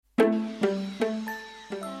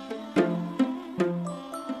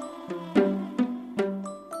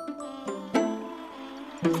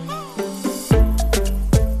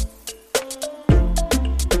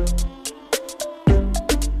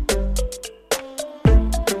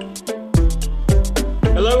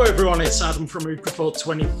Hello everyone, it's Adam from Hoop Report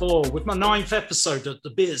 24 with my 9th episode of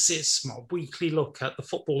The Biz. It's my weekly look at the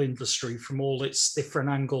football industry from all its different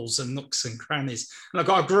angles and nooks and crannies. And I've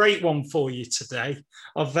got a great one for you today.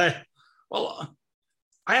 I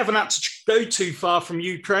haven't had to go too far from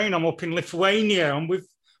Ukraine. I'm up in Lithuania. I'm with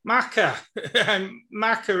Maka.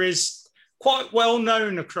 Maka is quite well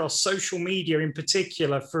known across social media, in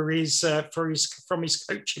particular from his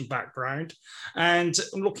coaching background, and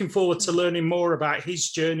I'm looking forward to learning more about his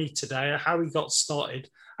journey today, how he got started,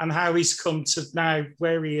 and how he's come to now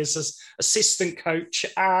where he is as assistant coach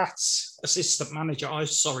at assistant manager.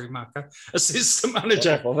 Assistant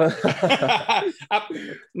manager.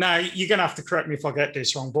 Now you're going to have to correct me if I get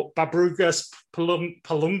this wrong, but Babrugas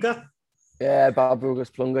Palunga. Yeah, Babrugas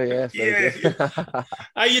Plunga, yeah.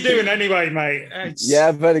 How you doing anyway, mate?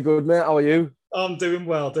 Yeah, very good, mate. How are you? I'm doing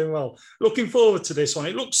well. Looking forward to this one.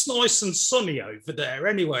 It looks nice and sunny over there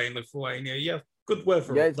anyway in Lithuania. Yeah, good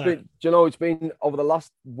weather up there. It's been over the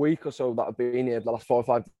last week or so that I've been here, the last 4 or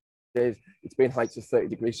 5 days, it's been heights of 30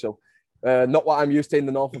 degrees, so not what I'm used to in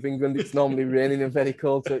the north of England. It's normally raining and very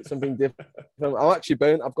cold, so it's something different. I'm actually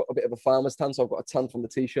burnt. I've got a bit of a farmer's tan, so I've got a tan from the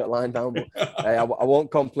t-shirt lying down, but I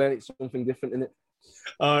won't complain. It's something different in it.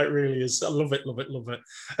 Oh, it really is. I love it.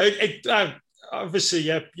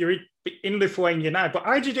 Obviously, you're in Lithuania now, but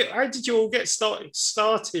how did you all get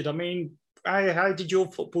started? I mean, how did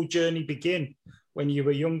your football journey begin when you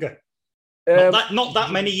were younger? Not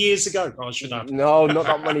that many years ago, I should add. No, not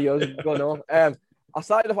that many years ago, no. I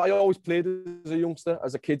started off, I always played as a youngster,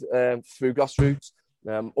 as a kid, through grassroots,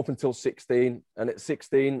 up until 16. And at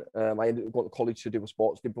 16, I ended up going to college to do a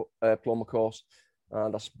sports diploma course.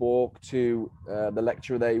 And I spoke to the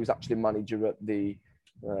lecturer there. He was actually manager at the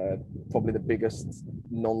probably the biggest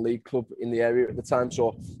non-league club in the area at the time.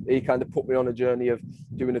 So he kind of put me on a journey of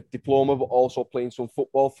doing a diploma, but also playing some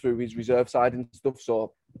football through his reserve side and stuff.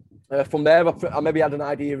 So from there, I maybe had an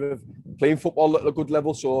idea of playing football at a good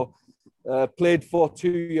level. So played for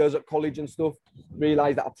 2 years at college and stuff.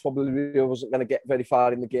 Realised that I probably wasn't going to get very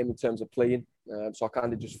far in the game in terms of playing. So I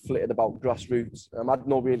kind of just flitted about grassroots. I had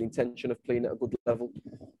no real intention of playing at a good level.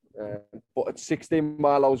 But at 16,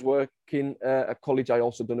 while I was working at college, I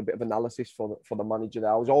also done a bit of analysis for the manager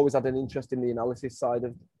there. I was always had an interest in the analysis side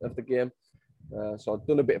of the game. So I'd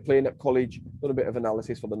done a bit of playing at college, done a bit of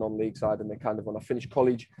analysis for the non-league side. And then kind of when I finished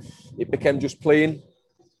college, it became just playing.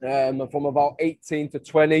 From about 18 to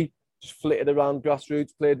 20, just flitted around grassroots,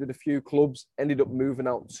 played with a few clubs, ended up moving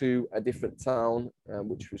out to a different town,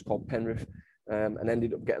 which was called Penrith, and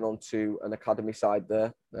ended up getting onto an academy side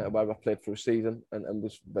there, where I played for a season and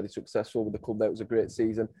was very successful with the club there. It was a great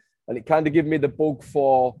season. And it kind of gave me the bug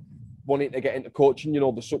for wanting to get into coaching,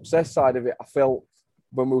 the success side of it. I felt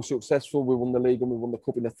when we were successful, we won the league and we won the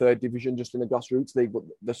cup in the 3rd division, just in the grassroots league. But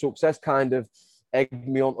the success kind of egged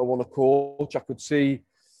me on to want to coach. I could see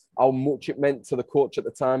how much it meant to the coach at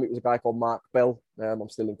the time. It was a guy called Mark Bell. I'm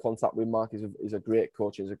still in contact with Mark. He's a great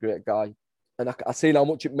coach. He's a great guy. And I seen how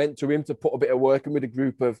much it meant to him to put a bit of work in with a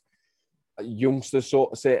group of youngsters, so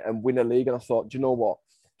to say, and win a league. And I thought, do you know what?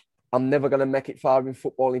 I'm never going to make it far in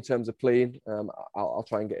football in terms of playing. I'll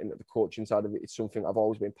try and get into the coaching side of it. It's something I've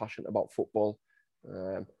always been passionate about, football.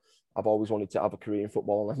 I've always wanted to have a career in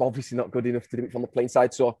football, and I'm obviously not good enough to do it from the playing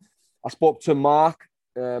side. So I spoke to Mark,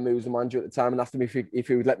 who was the manager at the time, and asked him if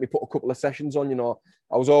he would let me put a couple of sessions on.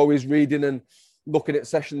 I was always reading and looking at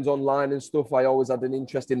sessions online and stuff. I always had an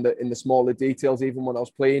interest in the smaller details, even when I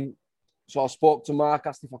was playing. So I spoke to Mark,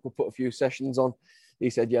 asked if I could put a few sessions on. He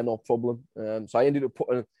said, yeah, no problem. So I ended up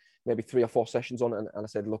putting maybe 3 or 4 sessions on, and I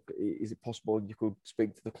said, look, is it possible you could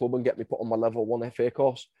speak to the club and get me put on my level 1 FA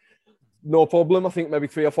course? No problem. I think maybe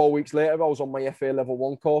 3 or 4 weeks later, I was on my FA level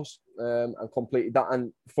 1 course, and completed that.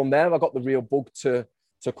 And from there, I got the real bug to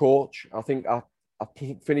coach. I think I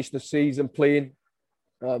finished the season playing,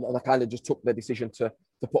 and I kind of just took the decision to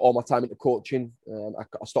put all my time into coaching.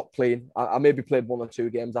 I stopped playing. I maybe played 1 or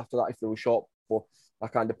 2 games after that if they were short, but I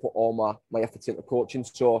kind of put all my efforts into coaching.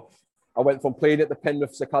 So I went from playing at the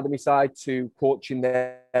Penrith's academy side to coaching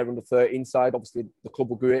there on the 13 side. Obviously, the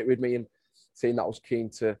club were great with me, and seeing that I was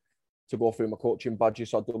keen to go through my coaching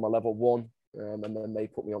badges. So I did my level 1, and then they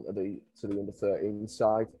put me onto the under 13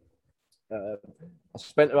 side. I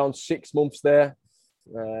spent around 6 months there,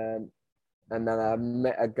 and then I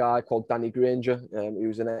met a guy called Danny Granger, who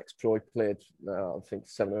was an ex-pro. He played, I think,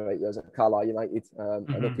 7 or 8 years at Carlisle United,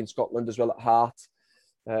 and up in Scotland as well at Heart.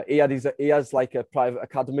 He has like a private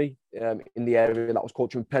academy in the area that was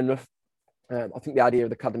coaching Penrith. I think the idea of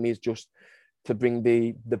the academy is just to bring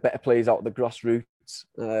the better players out of the grassroots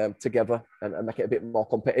together and make it a bit more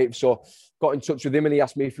competitive. So got in touch with him and he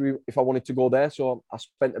asked me if I wanted to go there. So I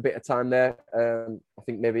spent a bit of time there. I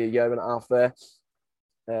think maybe a year and a half there.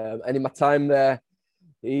 And in my time there,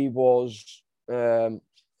 he was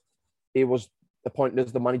appointed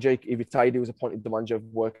as the manager. He retired. He was appointed the manager of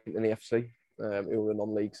working in the FC. Who were a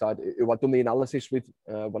non-league side, who I'd done the analysis with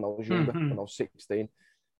when I was younger, when I was 16.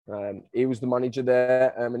 He was the manager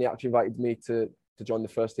there, and he actually invited me to join the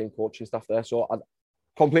first team coaching staff there. So I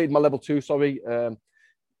completed my level 2,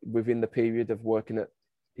 within the period of working at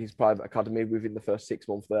his private academy within the first 6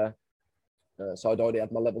 months there. So I'd already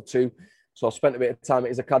had my level 2. So I spent a bit of time at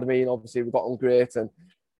his academy, and obviously we got on great. And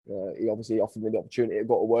he obviously offered me the opportunity to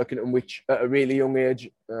go to work in which at a really young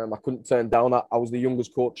age, I couldn't turn down. I was the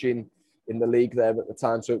youngest coach in the league there at the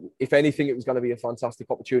time. So if anything, it was going to be a fantastic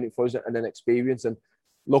opportunity for us and an experience. And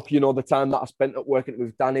look, the time that I spent at working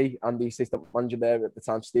with Danny and the assistant manager there at the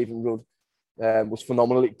time, Stephen Rudd, was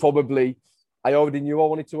phenomenal. I already knew I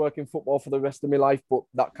wanted to work in football for the rest of my life, but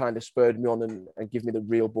that kind of spurred me on and gave me the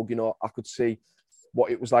real bug. I could see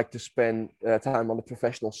what it was like to spend time on the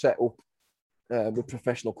professional setup with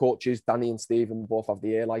professional coaches. Danny and Stephen both have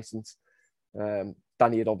the A license.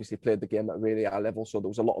 Danny had obviously played the game at a really high level, so there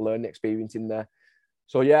was a lot of learning experience in there.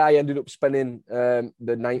 So yeah, I ended up spending the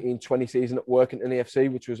 19-20 season at working in the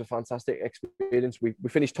FC, which was a fantastic experience. We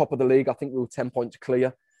finished top of the league. I think we were 10 points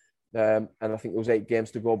clear, and I think there was 8 games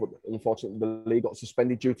to go, but unfortunately the league got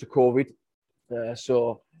suspended due to COVID.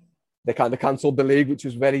 So they kind of cancelled the league, which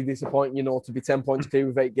was very disappointing, to be 10 points clear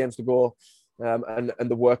with 8 games to go, and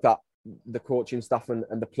the work that the coaching staff and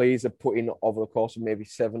the players had put in over the course of maybe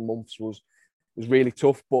 7 months was really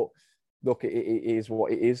tough, but look, it is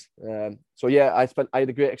what it is. So yeah, I had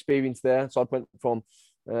a great experience there. So I went from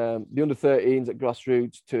the under-13s at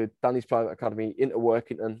grassroots to Danny's private academy into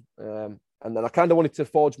Workington, and then I kind of wanted to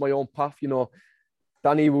forge my own path.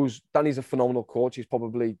 Danny's a phenomenal coach. He's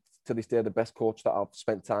probably to this day the best coach that I've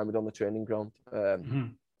spent time with on the training ground.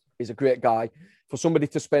 He's a great guy. For somebody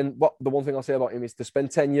to spend, the one thing I'll say about him is to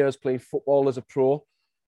spend 10 years playing football as a pro,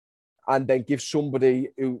 and then give somebody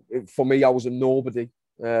who, for me, I was a nobody,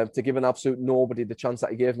 to give an absolute nobody the chance that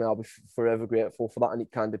he gave me. I'll be forever grateful for that, and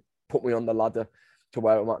it kind of put me on the ladder to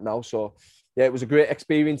where I'm at now. So yeah, it was a great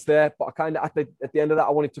experience there. But I kind of at the end of that,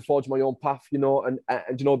 I wanted to forge my own path, and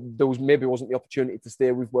there wasn't the opportunity to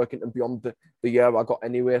stay with working and beyond the year I got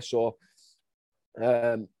anyway. So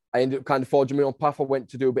I ended up kind of forging my own path. I went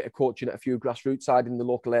to do a bit of coaching at a few grassroots side in the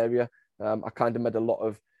local area. I kind of made a lot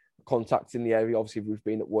of contacts in the area. Obviously, we've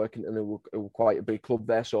been at Workington, and it was quite a big club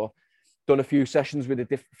there. So done a few sessions with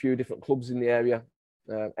a few different clubs in the area.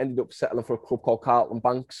 Ended up settling for a club called Carlton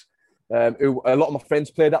Banks, who a lot of my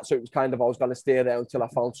friends played at. So it was kind of, I was going to stay there until I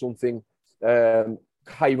found something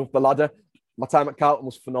higher up the ladder. My time at Carlton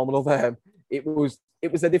was phenomenal there. It was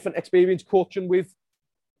a different experience coaching with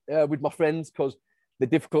my friends, because the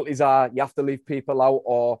difficulties are you have to leave people out,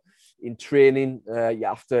 or in training, you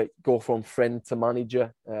have to go from friend to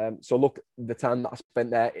manager. So look, the time that I spent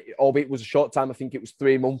there, albeit it was a short time, I think it was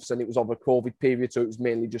 3 months, and it was over a COVID period, so it was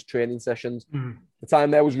mainly just training sessions. The time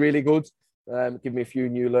there was really good. Give me a few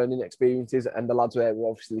new learning experiences, and the lads were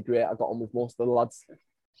obviously great. I got on with most of the lads.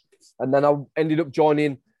 And then I ended up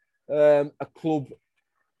joining a club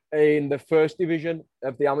in the first division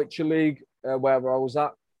of the amateur league, where I was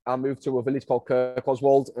at. I moved to a village called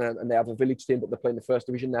Kirkoswald, and they have a village team, but they're playing the first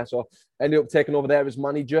division there. So I ended up taking over there as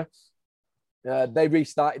manager. They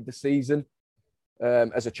restarted the season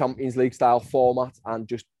as a Champions League style format and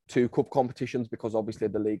just 2 cup competitions, because obviously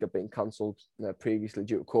the league had been cancelled previously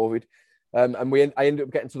due to COVID. And I ended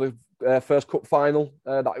up getting to the first cup final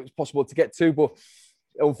that it was possible to get to, but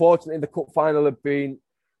unfortunately the cup final had been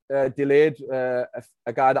delayed.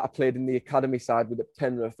 A guy that I played in the academy side with at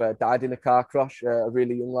Penrith died in a car crash. A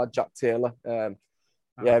really young lad, Jack Taylor.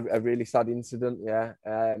 Yeah, a really sad incident. Yeah.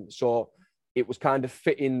 So it was kind of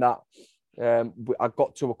fitting that I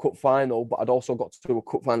got to a cup final, but I'd also got to a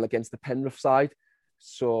cup final against the Penrith side.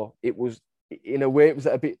 So it was, in a way, it was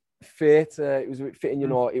a bit fate. It was a bit fitting,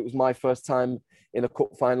 It was my first time in a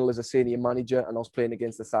cup final as a senior manager, and I was playing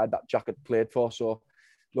against the side that Jack had played for. So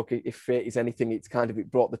look, if fate is anything, it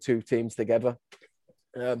brought the 2 teams together.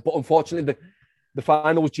 But unfortunately, the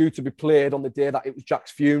final was due to be played on the day that it was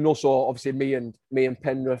Jack's funeral. So obviously, me and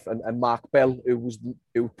Penrith and Mark Bell,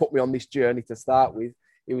 who put me on this journey to start with,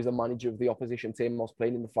 he was a manager of the opposition team I was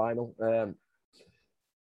playing in the final.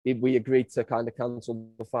 We agreed to kind of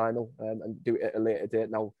cancel the final and do it at a later date.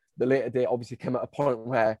 Now, the later date obviously came at a point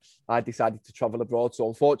where I decided to travel abroad. So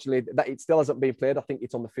unfortunately, that it still hasn't been played. I think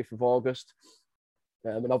it's on the 5th of August.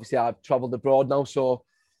 And obviously I've travelled abroad now, so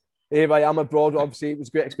here I am abroad. Obviously, it was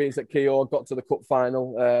a great experience at Keogh. Got to the cup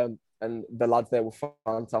final, and the lads there were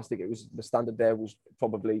fantastic. It was the standard there was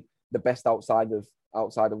probably the best outside of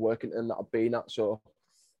Workington that I've been at. So,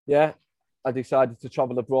 yeah, I decided to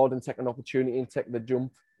travel abroad and take an opportunity and take the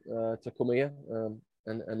jump to come here,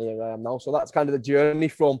 and here I am now. So that's kind of the journey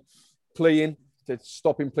from playing to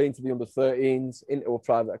stopping playing to the under-13s, into a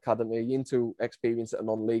private academy, into experience at a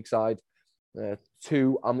non-league side,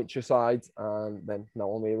 to amateur side, and then now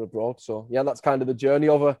I'm here abroad. So yeah, that's kind of the journey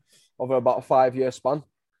over about a 5-year span.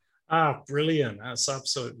 Ah, brilliant! That's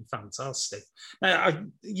absolutely fantastic. Now,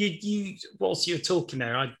 you whilst you're talking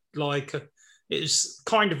there, I like it's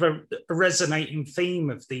kind of a resonating theme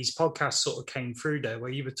of these podcasts sort of came through there, where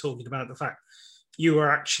you were talking about the fact you were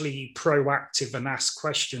actually proactive and asked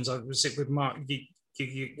questions. Was it with Mark,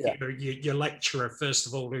 your lecturer, first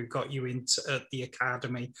of all, who got you into the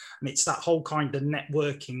academy? And it's that whole kind of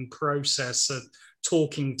networking process of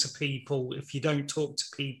talking to people. If you don't talk to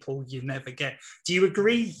people, you never get. Do you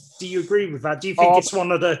agree? Do you agree with that? Do you think it's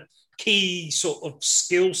one of the key sort of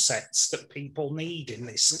skill sets that people need in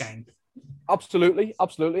this game? Absolutely.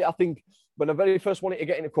 I think when I very first wanted to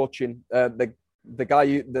get into coaching, the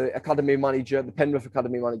guy, the academy manager, the Penrith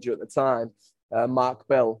academy manager at the time, Mark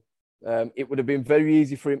Bell, it would have been very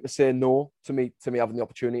easy for him to say no to me having the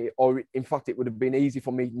opportunity, or in fact, it would have been easy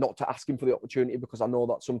for me not to ask him for the opportunity, because I know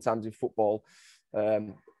that sometimes in football,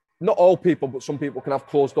 not all people, but some people can have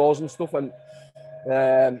closed doors and stuff. And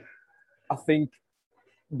I think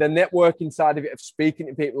the networking side of it, of speaking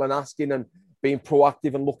to people and asking and being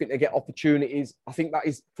proactive and looking to get opportunities, I think that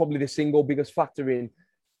is probably the single biggest factor in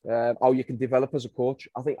how you can develop as a coach.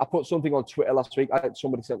 I think I put something on Twitter last week.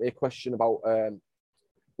 Somebody sent me a question about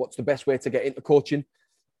what's the best way to get into coaching,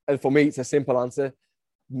 and for me, it's a simple answer: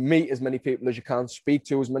 meet as many people as you can, speak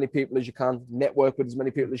to as many people as you can, network with as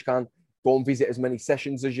many people as you can, go and visit as many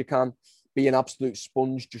sessions as you can, be an absolute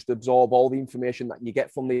sponge, just absorb all the information that you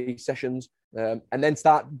get from these sessions, and then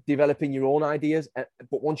start developing your own ideas.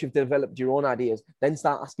 But once you've developed your own ideas, then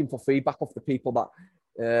start asking for feedback of the people that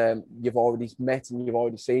you've already met and you've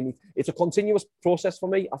already seen. It's a continuous process for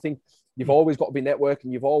me. I think you've always got to be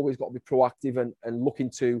networking, you've always got to be proactive and looking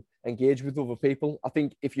to engage with other people. I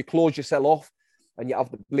think if you close yourself off and you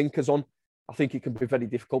have the blinkers on, I think it can be very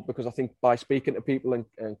difficult, because I think by speaking to people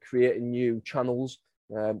and creating new channels,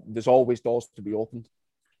 there's always doors to be opened.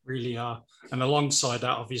 Really are. And alongside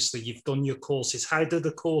that, obviously, you've done your courses. How do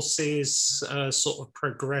the courses sort of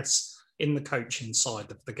progress in the coaching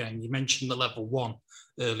side of the game? You mentioned the level 1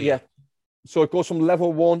 earlier. Yeah. So it goes from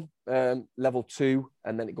level 1, level 2,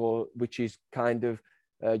 and then it goes, which is kind of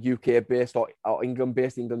UK based or England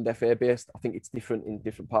based, England FA based. I think it's different in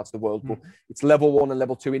different parts of the world, but it's level 1 and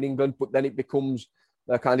level 2 in England. But then it becomes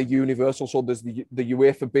kind of universal. So there's the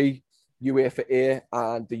UEFA B, UEFA A,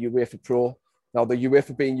 and the UEFA Pro. Now, the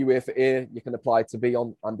UEFA B and UEFA A, you can apply to be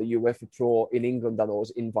on, and the UEFA Pro in England, I know,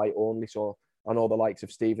 is invite only. So I know the likes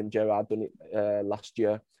of Steven Gerrard done it last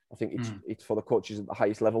year. I think it's for the coaches at the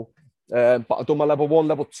highest level. But I've done my level 1,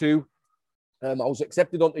 level 2. I was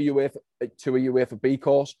accepted onto to a UEFA B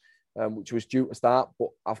course, which was due to start, but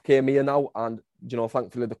I've came here now, and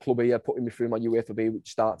thankfully the club here putting me through my UEFA B,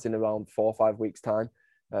 which starts in around 4 or 5 weeks' time.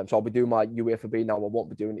 So I'll be doing my UEFA B now. I won't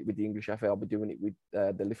be doing it with the English FA. I'll be doing it with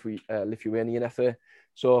the Lithuanian FA.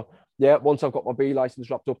 So yeah, once I've got my B license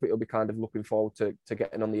wrapped up, it'll be kind of looking forward to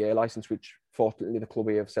getting on the A license, which fortunately the club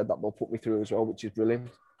here have said that they'll put me through as well, which is brilliant.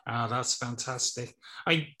 Ah, that's fantastic.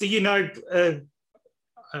 Do you know?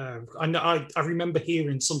 I remember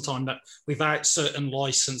hearing sometime that without certain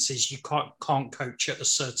licenses, you can't coach at a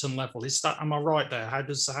certain level. Is that? Am I right there? How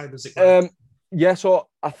does it work? Yeah. So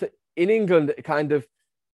I think in England, it kind of.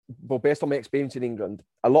 But based on my experience in England,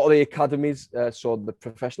 a lot of the academies, so the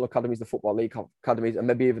professional academies, the Football League academies, and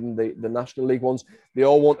maybe even the National League ones, they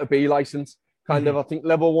all want a B licence. Kind of, I think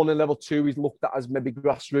level 1 and level 2 is looked at as maybe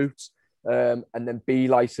grassroots, and then B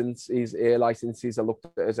licenses, A licenses are looked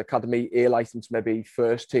at as academy, A licence maybe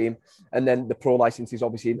first team, and then the pro licence is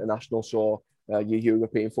obviously international. So your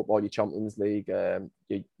European football, your Champions League, your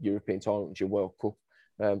European tournaments, your World Cup.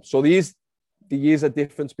 So there is a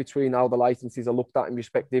difference between how the licenses are looked at in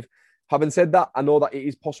respective. Having said that, I know that it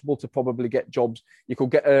is possible to probably get jobs. You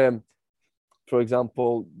could get, for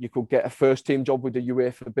example, a first team job with the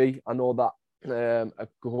UEFA B. I know that a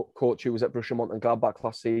coach who was at Borussia Mönchengladbach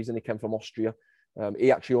last season, he came from Austria.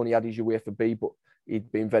 He actually only had his UEFA B, but he'd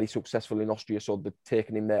been very successful in Austria, so they'd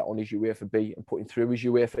taken him there on his UEFA B and put him through his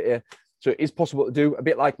UEFA A. So it is possible to do. A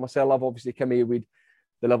bit like myself, I've obviously come here with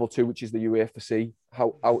the level 2, which is the UEFA C,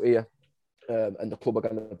 out here. And the club are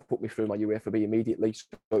going to put me through my UEFA B immediately.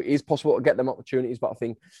 So it is possible to get them opportunities, but I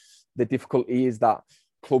think the difficulty is that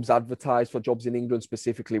clubs advertise for jobs in England,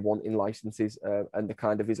 specifically wanting licenses, and there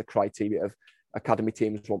kind of is a criteria of academy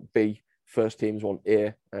teams want B, first teams want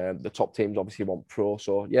A, the top teams obviously want Pro.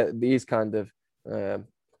 So yeah, these kind of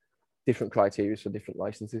different criteria for different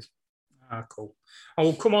licenses. Ah, cool. I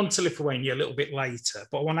will come on to Lithuania a little bit later,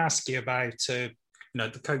 but I want to ask you about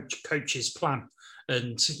the coach's plan.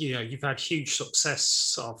 And you've had huge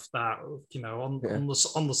success of that, on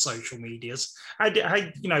the social medias.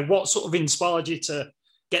 What sort of inspired you to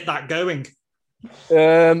get that going?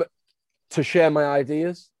 To share my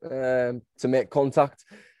ideas, to make contact.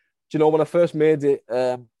 Do you know, when I first made it,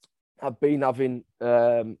 I've been having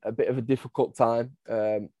a bit of a difficult time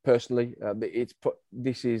personally.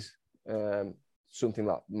 This is something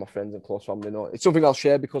that my friends and close family know. It's something I'll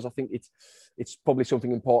share because I think it's probably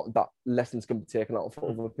something important, that lessons can be taken out of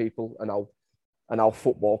other people, and how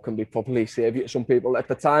football can be probably saviour to some people. At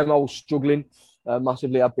the time, I was struggling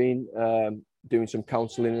massively. I've been doing some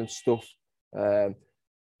counselling and stuff, and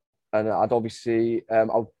I'd obviously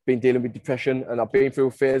I've been dealing with depression, and I've been through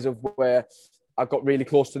a phase of where I got really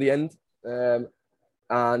close to the end,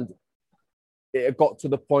 and it got to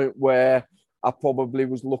the point where I probably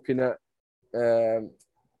was looking at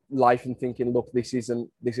life and thinking, look, this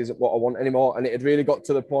isn't what I want anymore. And it had really got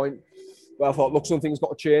to the point where I thought, look, something's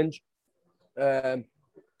got to change.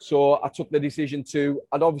 So I took the decision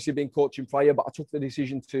I'd obviously been coaching prior, but I took the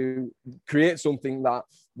decision to create something that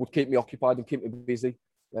would keep me occupied and keep me busy.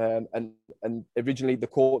 And originally the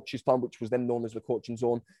coach's plan, which was then known as the Coaching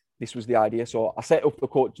Zone, this was the idea. So I set up the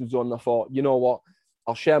Coaching Zone and I thought, you know what,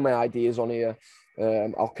 I'll share my ideas on here.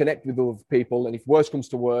 I'll connect with other people, and if worst comes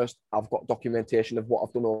to worst, I've got documentation of what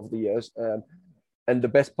I've done over the years. And the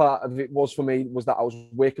best part of it was for me was that I was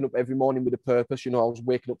waking up every morning with a purpose. I was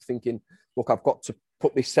waking up thinking, look, I've got to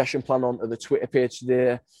put this session plan onto the Twitter page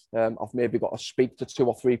today. I've maybe got to speak to 2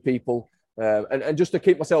 or 3 people, and just to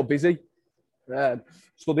keep myself busy.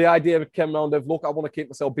 So the idea came around of, look, I want to keep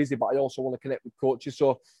myself busy, but I also want to connect with coaches.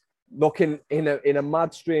 So looking in a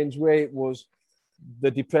mad, strange way, it was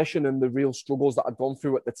the depression and the real struggles that I'd gone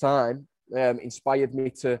through at the time inspired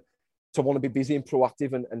me to want to be busy and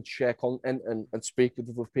proactive and share content and speak with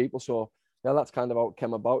other people. So yeah, that's kind of how it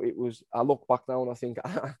came about. I look back now and I think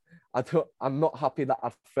I'm not happy that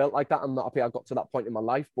I felt like that. I'm not happy I got to that point in my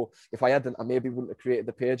life. But if I hadn't, I maybe wouldn't have created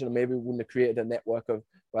the page, and I maybe wouldn't have created a network of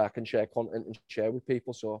where I can share content and share with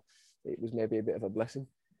people. So it was maybe a bit of a blessing.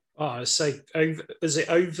 Oh, so is it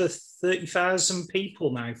over 30,000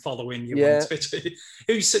 people now following you on Twitter?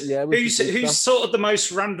 Who's sort of the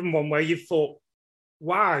most random one where you thought,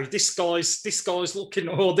 wow, this guy's looking,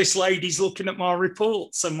 or this lady's looking at my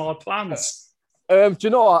reports and my plans? Do you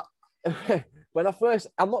know what? When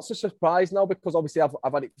I'm not so surprised now, because obviously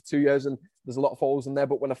I've had it for 2 years and there's a lot of followers in there.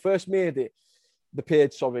 But when I first made the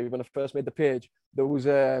page, there was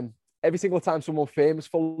every single time someone famous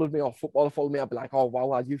followed me or footballer followed me, I'd be like, oh wow,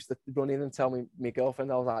 I used to run in and tell my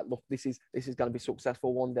girlfriend, I was like, look, this is going to be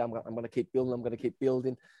successful one day. I'm going to keep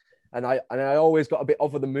building. And I always got a bit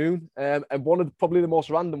over the moon. And one of probably the most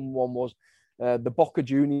random one was the Boca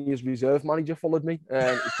Juniors reserve manager followed me.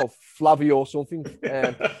 It's called Flavio or something.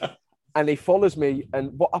 And he follows me.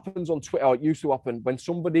 And what happens on Twitter, or it used to happen, when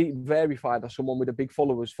somebody verified or someone with a big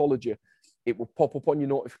followers followed you, it would pop up on your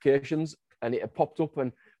notifications, and it had popped up.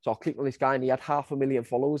 And so I clicked on this guy and he had 500,000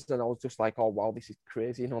 followers. And I was just like, oh, wow, this is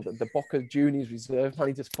crazy. The Boca Juniors reserve man,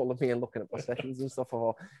 he just followed me and looking at my sessions and stuff.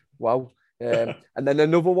 Oh, wow. And then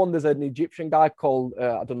another one, there's an Egyptian guy called,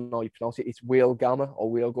 I don't know how you pronounce it, it's Wael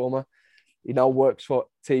Goma. He now works for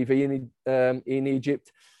TV in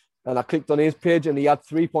Egypt. And I clicked on his page and he had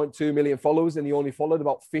 3.2 million followers and he only followed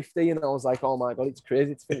about 50. And I was like, oh my God, it's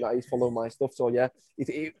crazy to think that he's following my stuff. So yeah,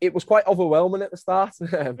 it was quite overwhelming at the start.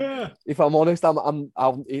 If I'm honest,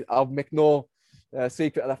 I'll make no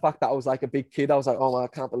secret of the fact that I was like a big kid. I was like, oh man,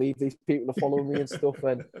 I can't believe these people are following me and stuff.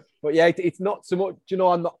 But yeah, it's not so much,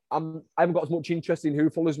 I haven't got as much interest in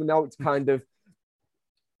who follows me now. It's kind of,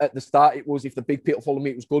 at the start, it was if the big people follow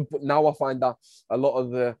me, it was good. But now I find that a lot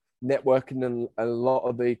of the networking and a lot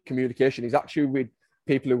of the communication is actually with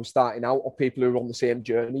people who are starting out or people who are on the same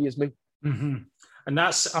journey as me. Mm-hmm. And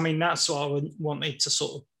that's what I wanted to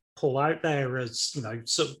sort of pull out there as,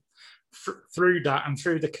 sort of through that and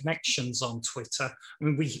through the connections on Twitter. I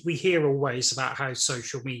mean, we hear always about how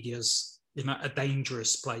social media's a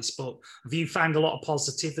dangerous place, but have you found a lot of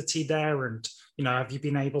positivity there? And, have you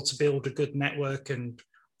been able to build a good network and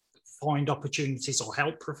find opportunities or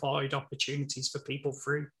help provide opportunities for people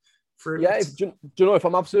through? Yeah, if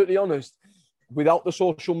I'm absolutely honest, without the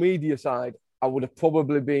social media side, I would have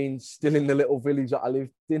probably been still in the little village that I lived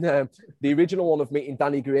in. The original one of meeting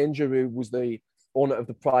Danny Granger, who was the owner of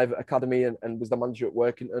the private academy and was the manager at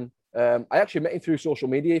Workington. I actually met him through social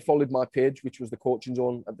media. He followed my page, which was the Coaching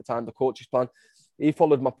Zone at the time, the Coaches Plan. He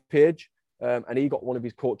followed my page, and he got one of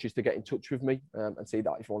his coaches to get in touch with me and say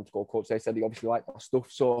that if I wanted to go coach. They said he obviously liked my stuff.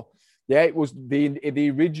 So, yeah, it was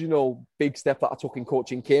the original big step that I took in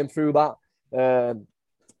coaching came through that.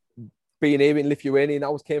 Being here in Lithuania, and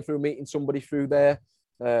I came through meeting somebody through there.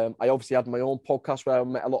 I obviously had my own podcast where I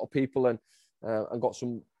met a lot of people and got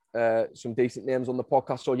some decent names on the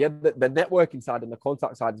podcast. So yeah, the networking side and the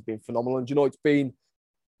contact side has been phenomenal. And it's been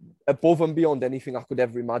above and beyond anything I could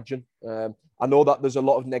ever imagine. I know that there's a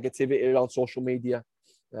lot of negativity around social media,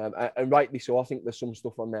 and rightly so. I think there's some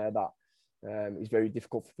stuff on there that is very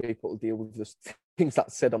difficult for people to deal with. There's things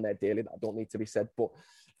that's said on there daily that don't need to be said. But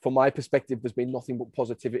from my perspective, there's been nothing but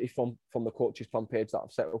positivity from the Coaches Plan page that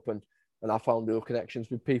I've set up, and I found real connections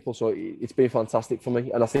with people. So it's been fantastic for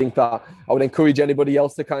me. And I think that I would encourage anybody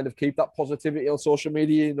else to kind of keep that positivity on social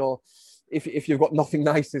media. If you've got nothing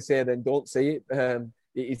nice to say, then don't say it.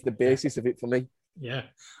 It is the basis of it for me. Yeah.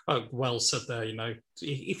 Oh, well said there.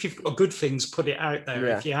 If you've got good things, put it out there.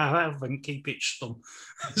 Yeah. If you haven't, keep it stum.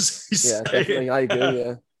 Yeah, definitely. I agree.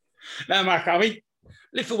 Yeah. Now, Mark, I mean,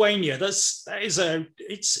 Lithuania, it's a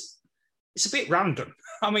bit random.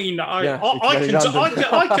 I mean, I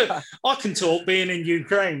can talk being in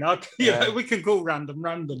Ukraine. We can call random.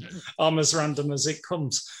 I'm as random as it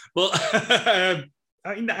comes. But I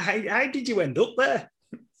mean, how did you end up there?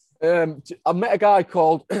 I met a guy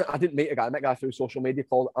called, I didn't meet a guy, I met a guy through social media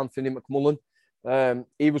called Anthony McMullen.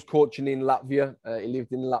 He was coaching in Latvia. He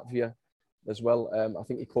lived in Latvia as well. I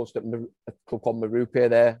think he coached at a club called Marupe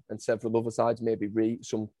there and several other sides, maybe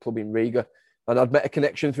some club in Riga. And I'd met a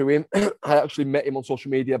connection through him. I actually met him on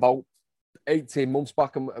social media about 18 months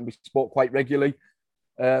back and we spoke quite regularly.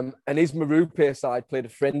 And his Marupe side played a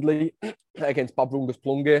friendly against Babrungas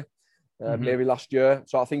Plunge maybe last year.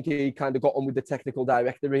 So I think he kind of got on with the technical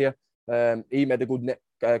director here. He made a good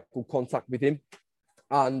contact with him.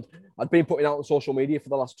 And I'd been putting out on social media for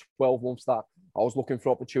the last 12 months that I was looking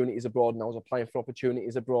for opportunities abroad and I was applying for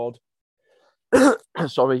opportunities abroad.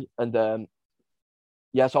 Sorry. And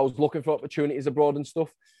so I was looking for opportunities abroad and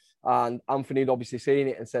stuff. And Anthony had obviously seen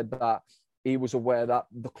it and said that he was aware that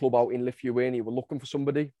the club out in Lithuania were looking for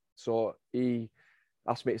somebody. So he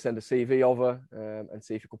asked me to send a CV over and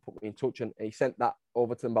see if he could put me in touch. And he sent that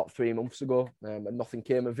over to them about 3 months ago and nothing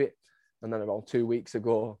came of it. And then around 2 weeks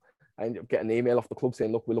ago, I ended up getting an email off the club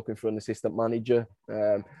saying, look, we're looking for an assistant manager.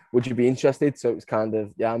 Would you be interested? So it was kind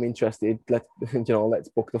of, yeah, I'm interested. Let's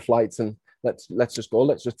book the flights and let's just go.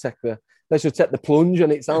 Let's just take the plunge.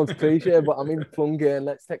 And it sounds cliche, but I'm in Plunge and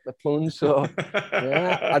let's take the plunge. So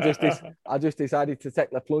yeah, I just decided to take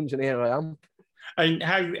the plunge and here I am. And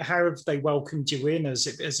how have they welcomed you in? Has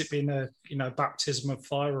it been a baptism of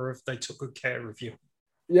fire, or have they took good care of you?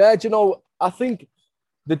 Yeah, I think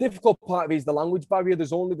the difficult part of it is the language barrier.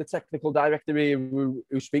 There's only the technical director here who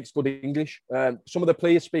speaks good English. Some of the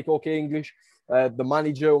players speak okay English. The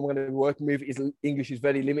manager I'm going to be working with, his English is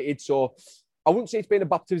very limited. So I wouldn't say it's been a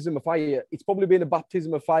baptism of fire. It's probably been a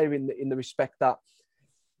baptism of fire in the respect that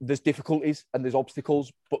there's difficulties and there's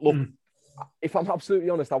obstacles. But look, if I'm absolutely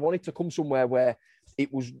honest, I wanted to come somewhere where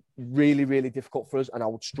it was really, really difficult for us and I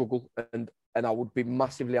would struggle and I would be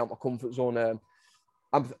massively out of my comfort zone.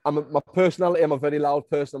 My personality, I'm a very loud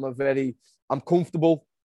person. I'm comfortable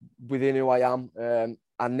within who I am.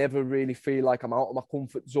 I never really feel like I'm out of my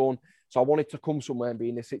comfort zone. So I wanted to come somewhere and be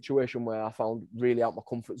in a situation where I found really out of my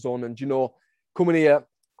comfort zone. And, coming here,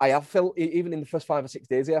 I have felt, even in the first 5 or 6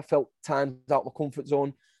 days here, I felt times out of my comfort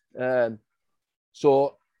zone.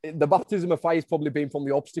 So the baptism of fire has probably been from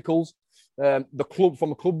the obstacles. The club,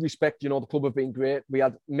 from a club respect, the club have been great. We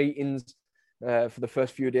had meetings for the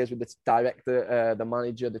first few days with the director, the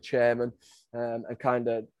manager, the chairman, and kind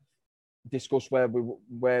of discuss where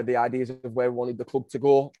the ideas of where we wanted the club to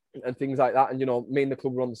go and things like that. And, me and the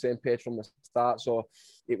club were on the same page from the start. So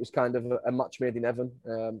it was kind of a match made in heaven.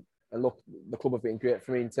 And look, the club have been great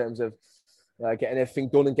for me in terms of getting everything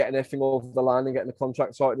done and getting everything over the line and getting the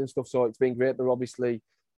contract sorted and stuff. So it's been great. They're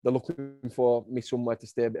looking for me somewhere to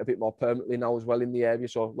stay a bit more permanently now as well in the area.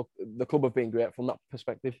 So look, the club have been great from that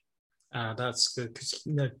perspective. That's good because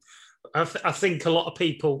I think a lot of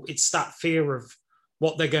people, it's that fear of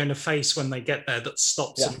what they're going to face when they get there that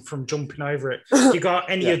stops them from jumping over it. You got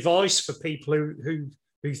any advice for people who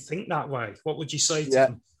think that way? What would you say to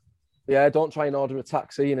them? Yeah, don't try and order a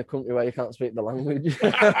taxi in a country where you can't speak the language.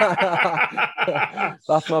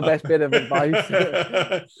 That's my best bit of advice.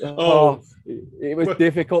 It was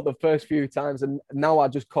difficult the first few times, and now I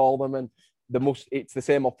just call them and it's the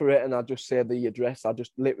same operator, and I just say the address. I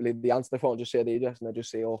just literally the answer phone, just say the address, and I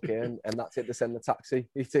just say okay, and that's it. They send the taxi.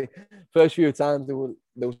 First few times they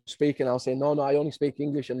were speaking, I was saying no, I only speak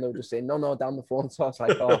English, and they were just saying no down the phone. So I was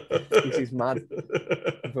like, oh, this is mad.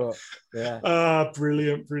 But yeah.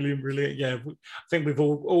 Brilliant. Yeah, I think we've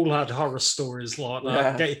all had horror stories like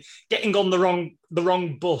that. Yeah. Getting on the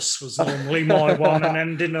wrong bus was normally my one, and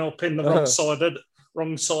ending up in the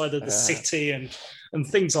wrong side of the city and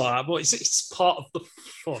things like that. But it's part of the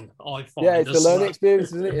fun, I find. Yeah, it's the learning experience,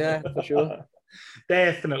 isn't it? Yeah, for sure.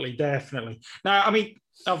 Definitely. Now, I mean,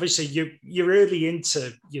 obviously you're really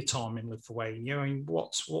into your time in Lithuania. I mean,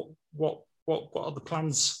 what are the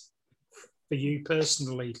plans for you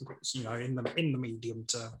personally, you know, in the medium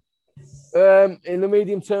term? In the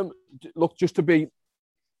medium term, look, just to be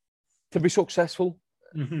successful.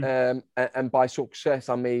 Mm-hmm. And by success,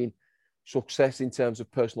 I mean success in terms of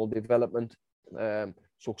personal development,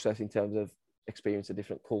 success in terms of experience a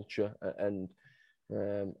different culture and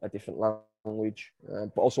a different language,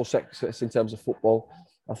 but also success in terms of football.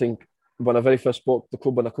 I think when I very first spoke to the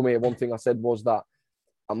club when I come here, one thing I said was that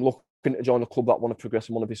I'm looking to join a club that want to progress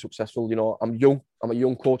and want to be successful. You know, I'm a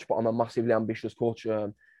young coach, but I'm a massively ambitious coach.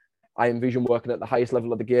 I envision working at the highest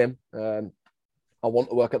level of the game. I want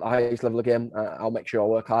to work at the highest level of the game. I'll make sure I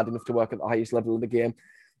work hard enough to work at the highest level of the game.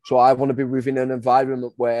 So I want to be within an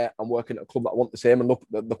environment where I'm working at a club that want the same, and look,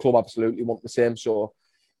 the club absolutely want the same. So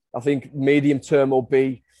I think medium term will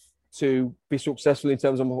be to be successful in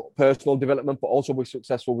terms of personal development, but also be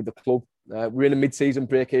successful with the club. We're in a mid-season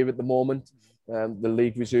break here at the moment. The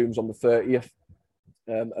league resumes on the 30th.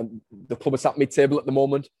 And the club is at mid-table at the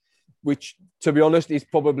moment, which, to be honest, is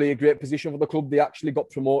probably a great position for the club. They actually got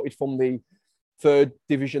promoted from the third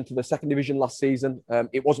division to the second division last season.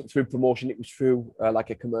 It wasn't through promotion, it was through like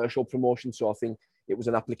a commercial promotion. So I think it was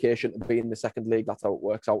an application to be in the second league. That's how it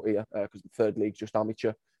works out here, because the third league's just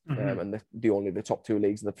amateur. Mm-hmm. And the top two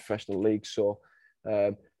leagues in the professional league. So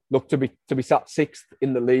look, to be sat sixth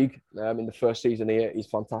in the league in the first season here is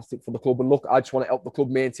fantastic for the club. And look, I just want to help the club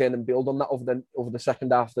maintain and build on that over the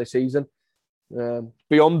second half of the season.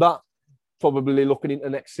 Beyond that, probably looking into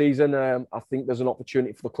next season, I think there's an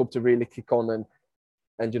opportunity for the club to really kick on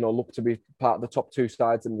and look to be part of the top two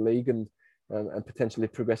sides in the league and potentially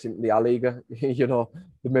progress into the A-Liga. There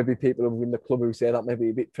may be people within the club who say that may be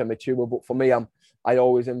a bit premature, but for me, I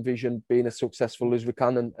always envision being as successful as we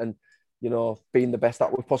can and being the best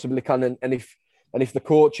that we possibly can. And if the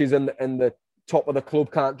coaches and the top of the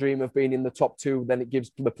club can't dream of being in the top two, then it gives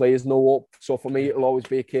the players no hope. So for me, it'll always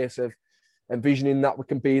be a case of envisioning that we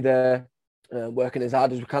can be there, working as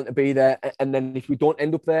hard as we can to be there. And then if we don't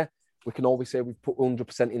end up there, we can always say we've put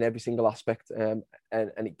 100% in every single aspect, and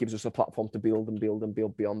it gives us a platform to build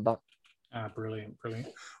beyond that. Brilliant.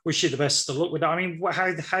 Wish you the best of luck with that. I mean,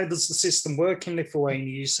 how does the system work in Lithuania?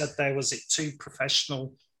 You said there was it 2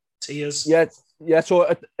 professional tiers? Yeah. So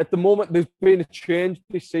at the moment, there's been a change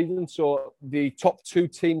this season. So the top 2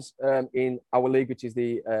 teams in our league, which is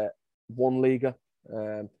the one Liga,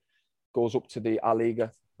 goes up to the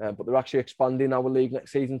A-Liga. But they're actually expanding our league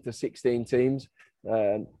next season to 16 teams.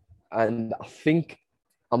 And I think,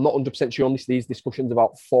 I'm not 100% sure on these discussions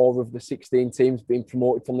about 4 of the 16 teams being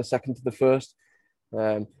promoted from the second to the first,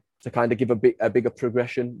 to kind of give a bigger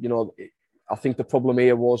progression. I think the problem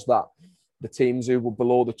here was that the teams who were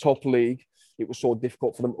below the top league, it was so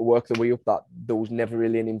difficult for them to work their way up that there was never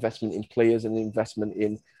really an investment in players and investment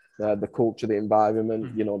in the culture, the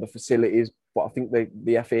environment, the facilities. But I think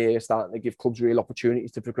the FAA is starting to give clubs real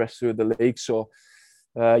opportunities to progress through the league. So,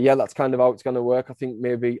 that's kind of how it's going to work. I think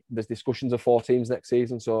maybe there's discussions of 4 teams next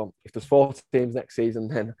season. So if there's 4 teams next season,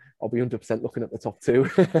 then I'll be 100% looking at the top 2.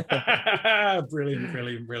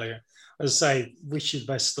 Brilliant. As I say, wish you the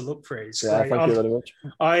best of luck for it. It's great. Thank you very much.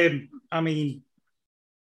 I mean,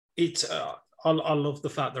 I love the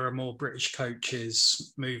fact there are more British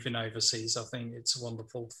coaches moving overseas. I think it's a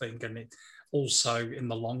wonderful thing, and it also, in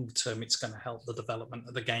the long term, it's going to help the development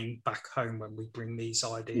of the game back home when we bring these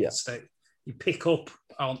ideas that you pick up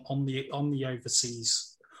on the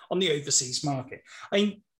overseas market. I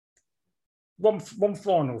mean, one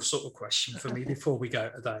final sort of question for me before we go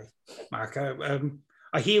today, Marco.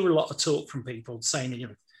 I hear a lot of talk from people saying,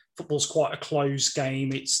 football's quite a closed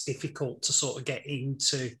game. It's difficult to sort of get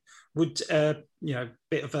into. Would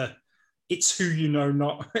bit of a, it's who you know,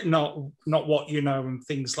 not what you know, and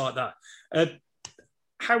things like that.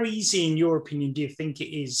 How easy, in your opinion, do you think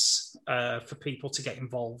it is for people to get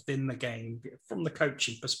involved in the game from the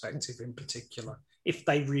coaching perspective, in particular, if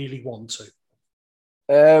they really want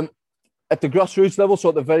to? At the grassroots level, so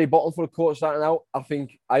at the very bottom for a coach starting out,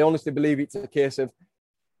 I honestly believe it's a case of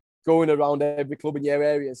going around every club in your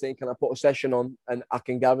area and saying, can I put a session on? And I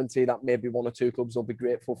can guarantee that maybe 1 or 2 clubs will be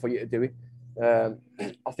grateful for you to do it.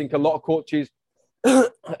 I think a lot of coaches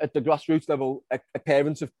at the grassroots level are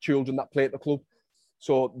parents of children that play at the club.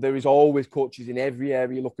 So there is always coaches in every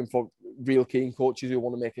area looking for real keen coaches who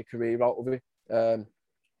want to make a career out of it.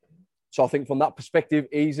 So I think from that perspective,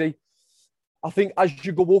 easy. I think as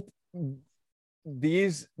you go up,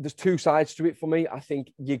 there's 2 sides to it for me. I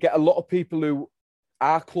think you get a lot of people who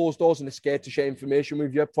are closed doors and are scared to share information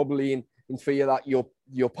with you, probably in fear that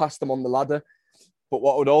you'll pass them on the ladder. But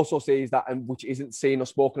what I would also say is that, and which isn't seen or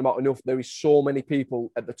spoken about enough, there is so many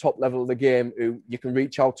people at the top level of the game who you can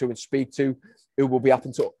reach out to and speak to, who will be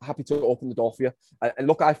happy to open the door for you. And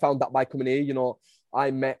look, I found that by coming here. You know, I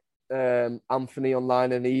met Anthony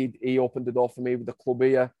online, and he opened the door for me with the club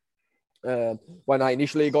here. When I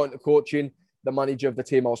initially got into coaching, the manager of the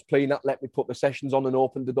team I was playing at let me put the sessions on and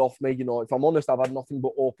opened the door for me. You know, if I'm honest, I've had nothing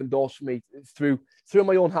but open doors for me through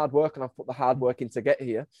my own hard work, and I've put the hard work in to get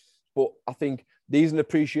here. But I think there's an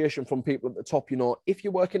appreciation from people at the top. You know, if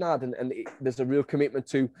you're working hard and there's a real commitment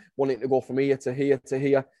to wanting to go from here to here to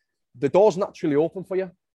here, the door's naturally open for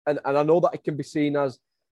you. And I know that it can be seen as,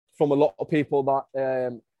 from a lot of people,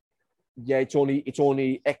 that it's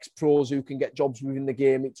only ex-pros who can get jobs within the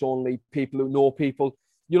game. It's only people who know people.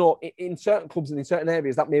 You know, in certain clubs and in certain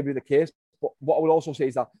areas, that may be the case. But what I would also say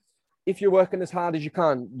is that if you're working as hard as you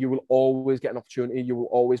can, you will always get an opportunity. You will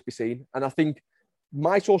always be seen. And I think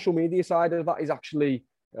my social media side of that is actually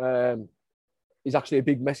a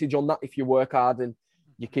big message on that. If you work hard and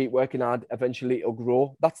you keep working hard, eventually it'll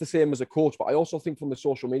grow. That's the same as a coach. But I also think from the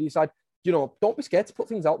social media side, you know, don't be scared to put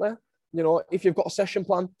things out there. You know, if you've got a session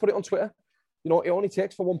plan, put it on Twitter. You know, it only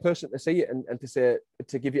takes for one person to see it and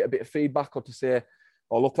to give you a bit of feedback, or to say,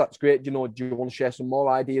 oh, look, that's great. You know, do you want to share some more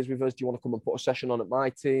ideas with us? Do you want to come and put a session on at my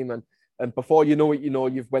team? And before you know it, you know,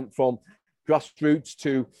 you've went from grassroots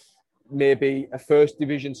to maybe a first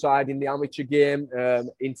division side in the amateur game,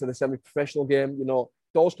 into the semi-professional game. You know,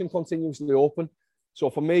 doors can continuously open. So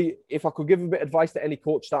for me, if I could give a bit of advice to any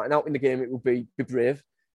coach starting out in the game, it would be brave.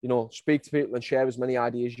 You know, speak to people and share as many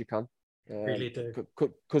ideas as you can. Really do.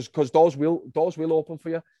 Because doors will open for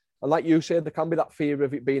you. And like you said, there can be that fear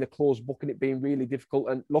of it being a closed book and it being really difficult.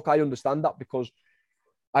 And look, I understand that, because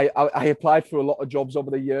I applied for a lot of jobs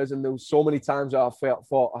over the years, and there was so many times where I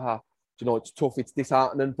thought, you know, it's tough, it's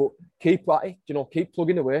disheartening, but keep at it. You know, keep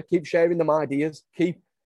plugging away, keep sharing them ideas, keep,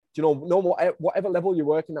 you know, whatever level you're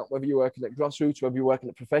working at, whether you're working at grassroots, whether you're working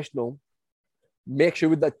at professional, make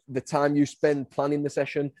sure that the time you spend planning the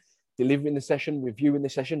session, delivering the session, reviewing the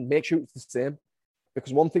session, make sure it's the same.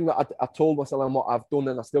 Because one thing that I told myself and what I've done,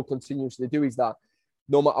 and I still continuously do, is that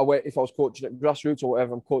no matter where, if I was coaching at grassroots or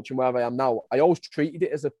whatever, I'm coaching wherever I am now, I always treated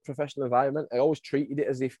it as a professional environment. I always treated it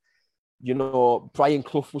as if, you know, Brian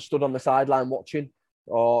Clough was stood on the sideline watching,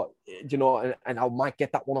 or, you know, and I might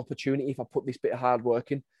get that one opportunity if I put this bit of hard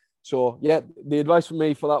work in. So, yeah, the advice for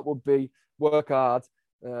me for that would be work hard,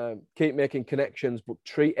 keep making connections, but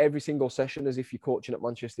treat every single session as if you're coaching at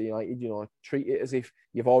Manchester United. You know, treat it as if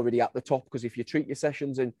you're already at the top, because if you treat your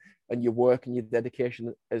sessions and your work and your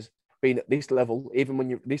dedication as being at this level, even when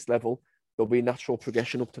you're at this level, there'll be natural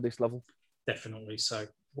progression up to this level. Definitely so.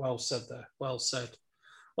 Well said there. Well said.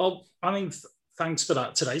 Well, I mean, thanks for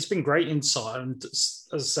that today. It's been great insight. And as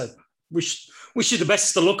I said, wish you the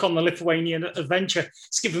best of luck on the Lithuanian adventure.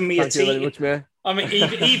 It's given me Thank a team. you very much, mate. I mean,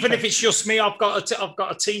 even if it's just me, I've got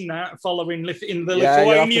a team now following in the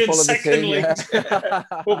Lithuanian second league. Yeah.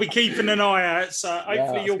 We'll be keeping an eye out. So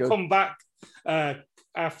hopefully you'll come back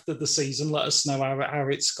after the season. Let us know how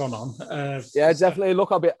it's gone on. Definitely.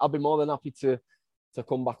 Look, I'll be more than happy to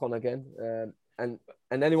come back on again.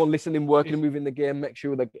 And anyone listening, working within the game, make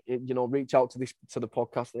sure that, you know, reach out to the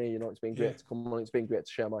podcast. You know, it's been great to come on. It's been great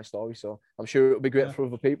to share my story. So I'm sure it'll be great for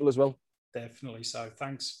other people as well. Definitely. So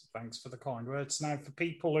thanks for the kind words. Now, for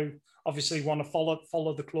people who obviously want to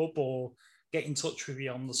follow the club or get in touch with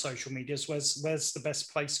you on the social medias, where's the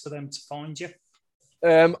best place for them to find you?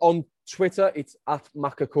 On Twitter, it's at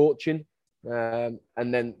Macca Coaching. And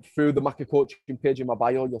then through the Macca Coaching page in my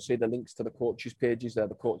bio, you'll see the links to the coaches pages there,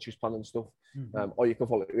 the coaches plan and stuff. Or you can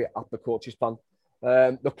follow it at the coaches plan.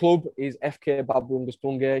 The club is FK Babunga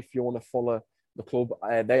Sprunge. If you want to follow the club,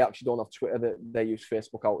 they actually don't have Twitter. They use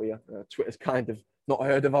Facebook out here. Twitter's kind of not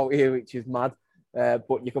heard of out here, which is mad.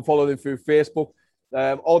 But you can follow them through Facebook.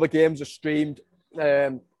 All the games are streamed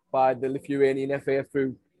by the Lithuanian FA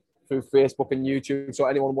through Facebook and YouTube. So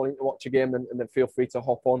anyone wanting to watch a game, and then feel free to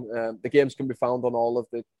hop on. The games can be found on all of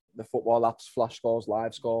the football apps, Flash Scores,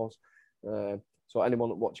 Live Scores. So anyone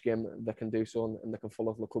that watch a game, they can do so, and they can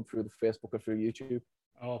follow the club through the Facebook or through YouTube.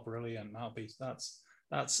 Oh, brilliant!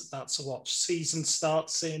 That's a watch. Season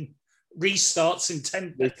restarts in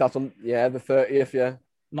 10 days. The 30th, yeah.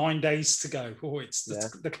 9 days to go. Oh,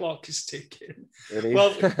 the clock is ticking. It is.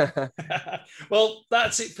 Well, well,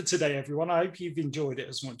 that's it for today, everyone. I hope you've enjoyed it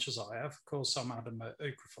as much as I have. Of course, I'm Adam at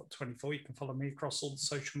Ukrafoot24. You can follow me across all the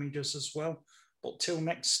social medias as well. But till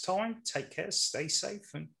next time, take care, stay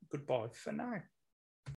safe, and goodbye for now.